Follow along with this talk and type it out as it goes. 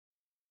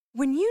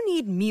When you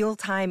need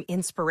mealtime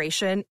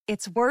inspiration,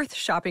 it's worth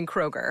shopping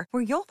Kroger,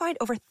 where you'll find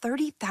over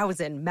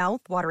 30,000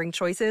 mouth-watering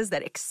choices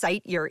that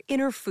excite your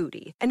inner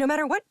foodie. And no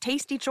matter what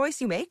tasty choice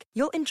you make,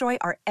 you'll enjoy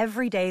our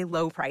everyday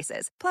low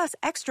prices, plus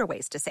extra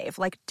ways to save,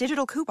 like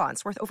digital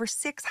coupons worth over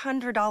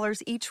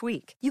 $600 each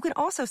week. You can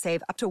also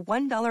save up to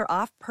 $1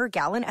 off per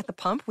gallon at the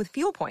pump with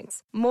fuel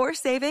points. More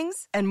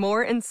savings and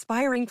more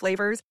inspiring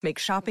flavors make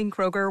shopping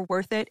Kroger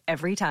worth it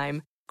every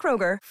time.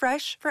 Kroger,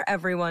 fresh for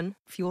everyone.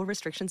 Fuel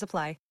restrictions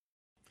apply.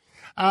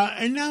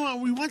 And now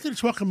we wanted to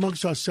talk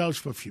amongst ourselves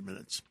for a few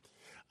minutes.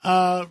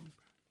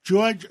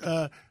 George,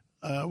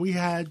 we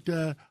had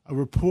a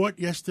report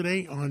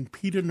yesterday on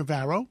Peter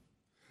Navarro,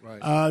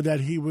 right.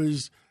 That he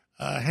was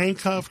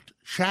handcuffed,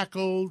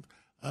 shackled,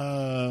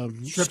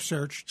 strip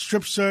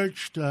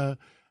searched,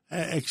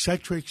 et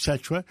cetera, et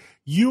cetera.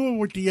 You were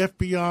with the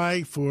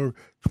FBI for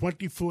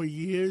 24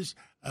 years.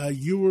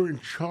 You were in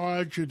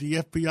charge of the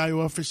FBI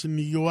office in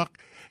New York.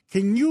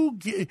 Can you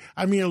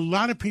a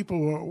lot of people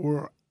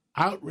were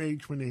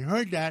outraged when they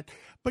heard that,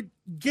 but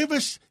give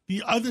us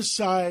the other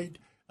side,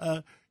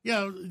 side of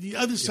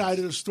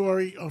the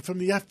story from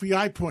the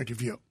FBI point of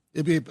view.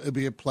 It'd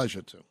be a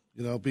pleasure to,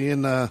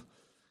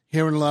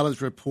 hearing a lot of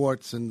these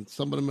reports, and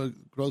some of them are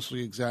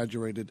grossly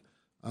exaggerated.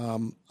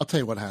 I'll tell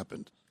you what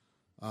happened.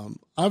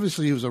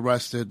 Obviously, he was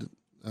arrested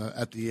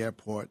at the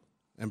airport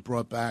and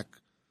brought back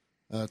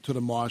to the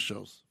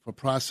marshals for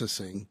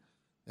processing,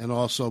 and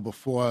also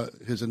before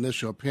his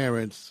initial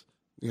appearance,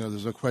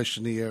 there's a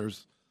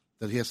questionnaires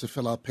that he has to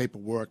fill out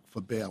paperwork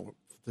for bail.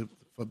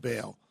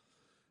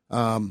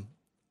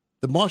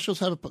 The marshals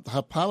have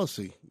a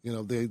policy. He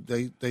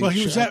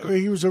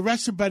was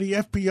arrested by the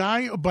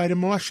FBI or by the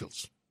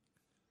marshals.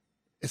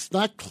 It's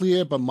not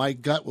clear, but my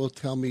gut will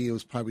tell me it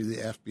was probably the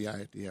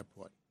FBI at the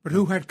airport. But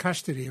who had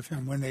custody of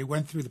him when they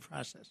went through the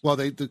process? Well,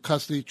 the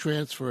custody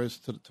transfers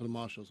to the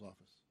marshal's office.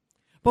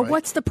 But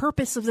what's the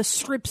purpose of the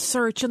strip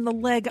search and the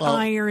leg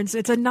irons?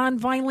 It's a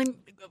nonviolent.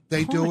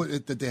 They do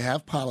it. They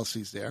have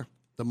policies there.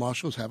 The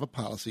marshals have a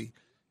policy.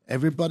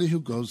 Everybody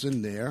who goes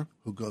in there,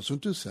 who goes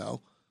into a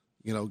cell,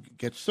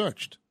 gets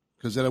searched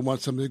because they don't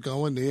want somebody to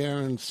go in there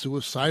and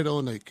suicidal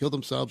and they kill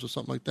themselves or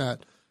something like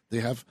that.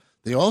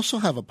 They also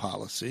have a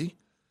policy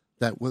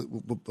that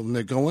when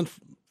they're going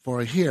for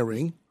a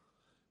hearing,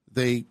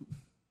 in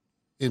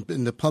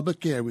the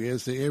public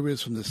areas, the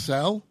areas from the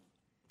cell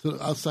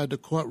to outside the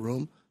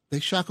courtroom, they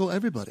shackle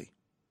everybody.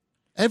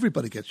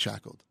 Everybody gets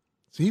shackled.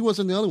 So he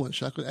wasn't the only one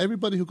shackled.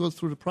 Everybody who goes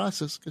through the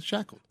process gets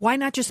shackled. Why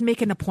not just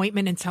make an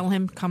appointment and tell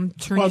him, come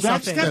turn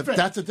yourself in?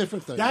 That's a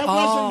different thing. That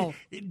wasn't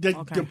the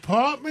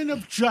Department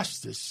of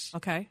Justice.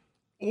 Okay.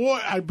 Or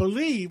I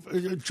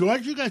believe,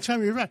 George, you got to tell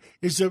me right,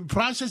 is the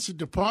process the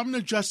Department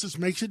of Justice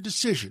makes a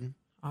decision.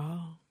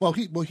 Oh.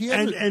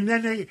 And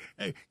then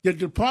the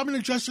Department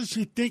of Justice,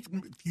 you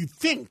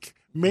think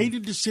made a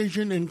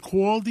decision and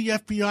called the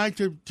FBI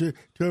to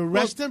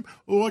arrest him,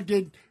 or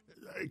did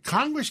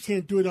Congress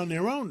can't do it on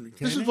their own?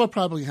 This is what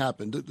probably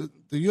happened.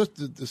 The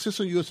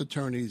assistant U.S.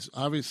 attorneys,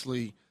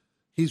 obviously,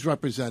 he's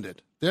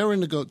represented. They're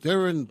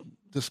in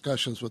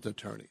discussions with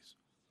attorneys.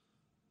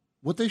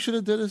 What they should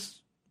have did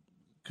is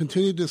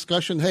continue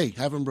discussion. Hey,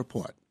 have him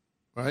report,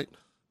 right?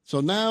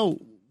 So now,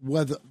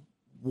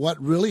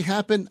 what really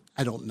happened,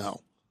 I don't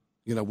know.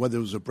 Whether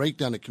it was a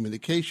breakdown of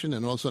communication,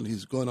 and all of a sudden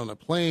he's going on a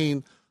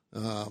plane.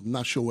 I'm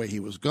not sure where he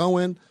was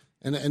going,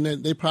 and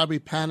then they probably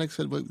panicked,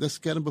 said, well, let's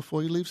get him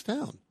before he leaves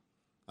town.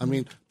 I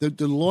mean,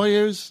 the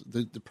lawyers,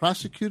 the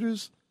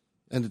prosecutors,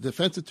 and the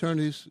defense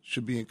attorneys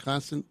should be in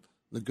constant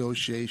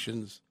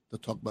negotiations to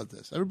talk about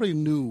this. Everybody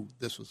knew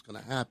this was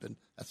going to happen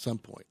at some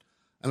point,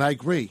 and I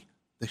agree.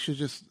 They should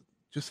just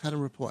have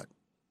him report.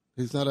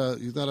 He's not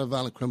a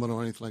violent criminal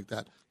or anything like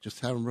that.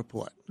 Just have him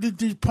report. The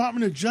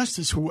Department of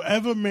Justice,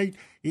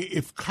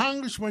 if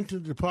Congress went to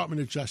the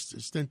Department of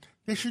Justice, then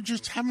they should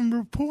just have him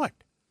report.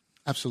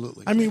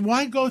 Absolutely. I mean,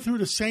 why go through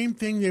the same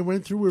thing they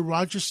went through with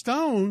Roger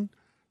Stone?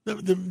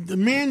 The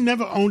man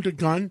never owned a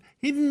gun.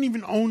 He didn't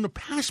even own a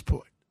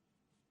passport.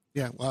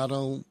 Yeah,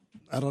 well,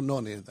 I don't know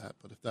any of that,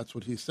 but if that's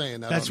what he's saying,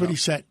 that's what he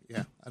said.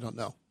 Yeah, I don't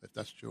know if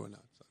that's true or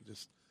not. So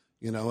just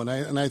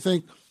and I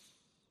think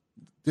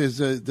there's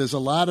a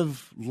lot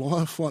of law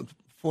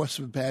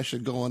enforcement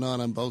passion going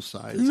on both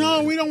sides.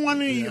 No, we don't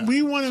want to. Yeah,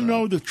 we want to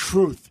know the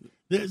truth.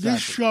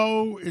 This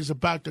show is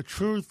about the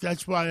truth.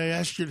 That's why I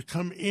asked you to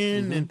come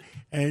in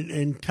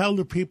and tell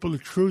the people the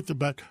truth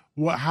about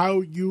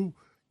how you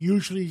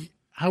usually.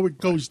 How it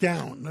goes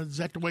down. Is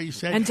that the way you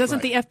said? And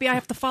doesn't the FBI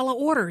have to follow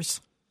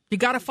orders? You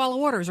got to follow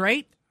orders,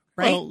 right?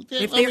 Right? Well,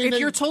 if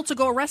you're told to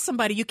go arrest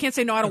somebody, you can't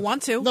say, no, I don't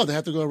want to. No, they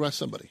have to go arrest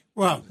somebody.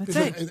 Well, that's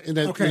it.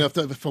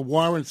 If a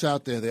warrant's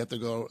out there, they have to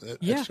go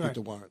execute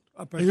the warrant.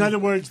 In other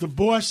words, the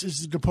boss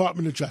is the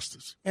Department of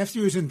Justice. After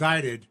he was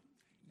indicted,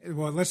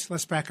 well,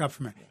 let's back up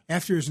from it.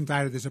 After he was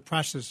indicted, there's a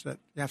process that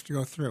you have to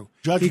go through.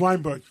 Judge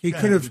Weinberg. He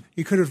could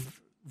have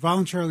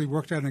voluntarily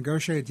worked out a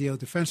negotiated deal,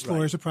 defense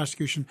lawyers, or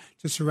prosecution,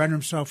 to surrender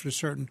himself at a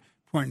certain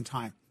point in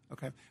time.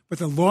 Okay, but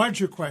the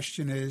larger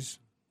question is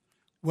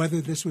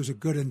whether this was a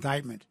good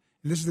indictment.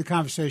 and this is the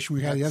conversation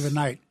we had the other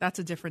night. That's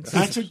a different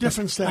That's a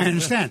different thing. I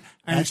understand.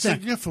 That's a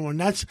different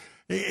one.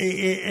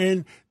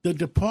 And the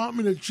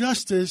Department of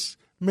Justice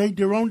made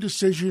their own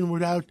decision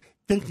without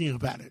thinking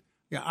about it.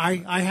 Yeah,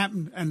 I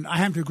happen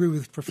to agree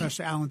with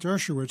Professor Alan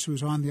Dershowitz, who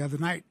was on the other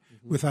night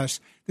with us.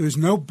 There was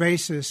no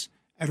basis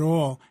at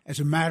all, as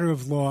a matter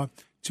of law,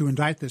 to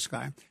indict this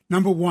guy.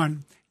 Number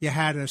one, you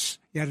had a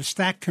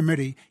stacked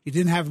committee. You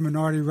didn't have a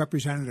minority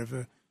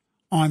representative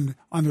on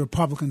the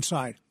Republican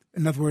side.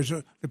 In other words,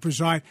 you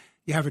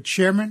have a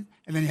chairman,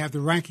 and then you have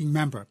the ranking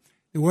member.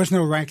 There was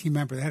no ranking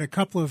member. They had a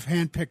couple of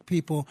hand-picked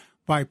people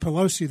by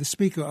Pelosi, the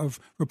Speaker, of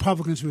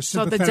Republicans who were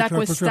sympathetic. So the deck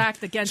was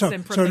stacked against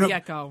him from the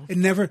get-go. It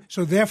never.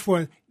 So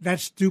therefore,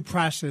 that's due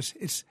process.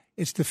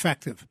 It's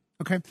defective.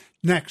 Okay.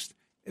 Next,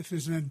 if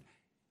there's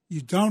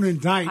you don't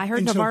indict. I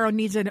heard Navarro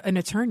needs an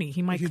attorney.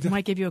 He might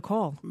give you a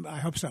call. I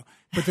hope so.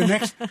 But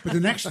the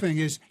next thing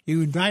is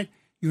you indict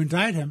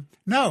him.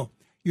 No,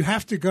 you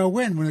have to go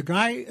in when a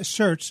guy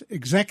asserts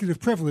executive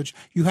privilege.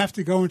 You have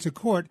to go into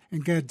court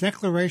and get a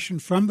declaration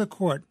from the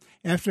court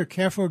after a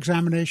careful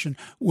examination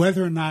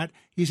whether or not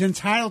he's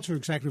entitled to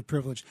executive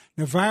privilege.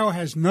 Navarro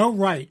has no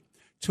right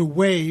to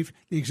waive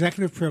the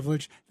executive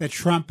privilege that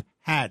Trump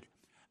had,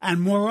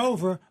 and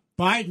moreover,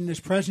 Biden, as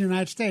President of the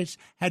United States,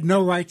 had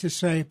no right to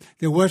say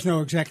there was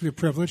no executive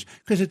privilege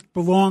because it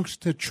belongs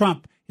to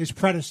Trump, his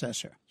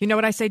predecessor. You know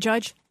what I say,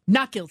 Judge?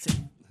 Not guilty.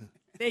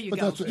 There you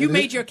go. You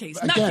made your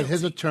case. Not guilty.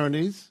 His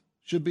attorneys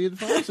should be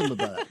advising him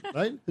about it,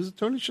 right? His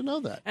attorneys should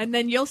know that. And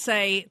then you'll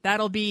say,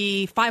 that'll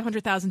be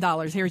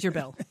 $500,000. Here's your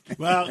bill.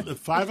 Well, the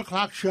 5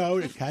 o'clock show,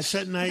 the Cats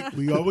at Night,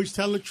 we always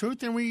tell the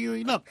truth, and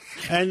we look.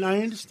 And I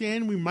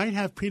understand we might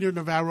have Peter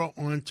Navarro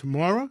on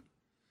tomorrow.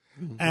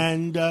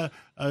 And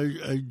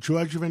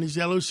George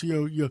Venizelos,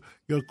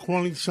 you're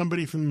calling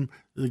somebody from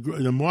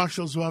the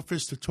marshal's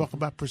office to talk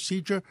about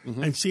procedure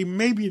and see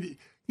maybe,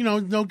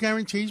 no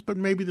guarantees, but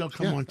maybe they'll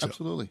come on too.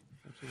 Absolutely.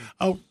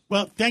 Oh,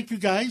 well, thank you,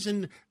 guys.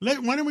 And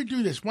why don't we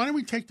do this? Why don't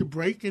we take the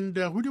break? And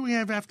who do we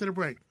have after the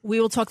break? We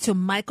will talk to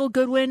Michael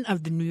Goodwin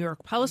of the New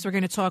York Post. We're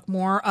going to talk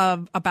more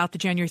about the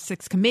January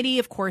 6th committee.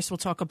 Of course, we'll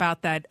talk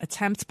about that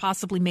attempt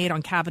possibly made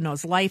on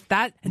Kavanaugh's life,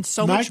 that and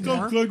so much more.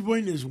 Michael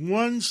Goodwin is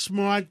one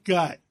smart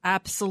guy.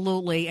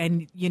 Absolutely.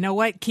 And you know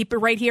what? Keep it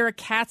right here at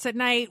Cats at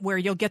Night, where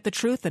you'll get the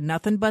truth and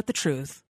nothing but the truth.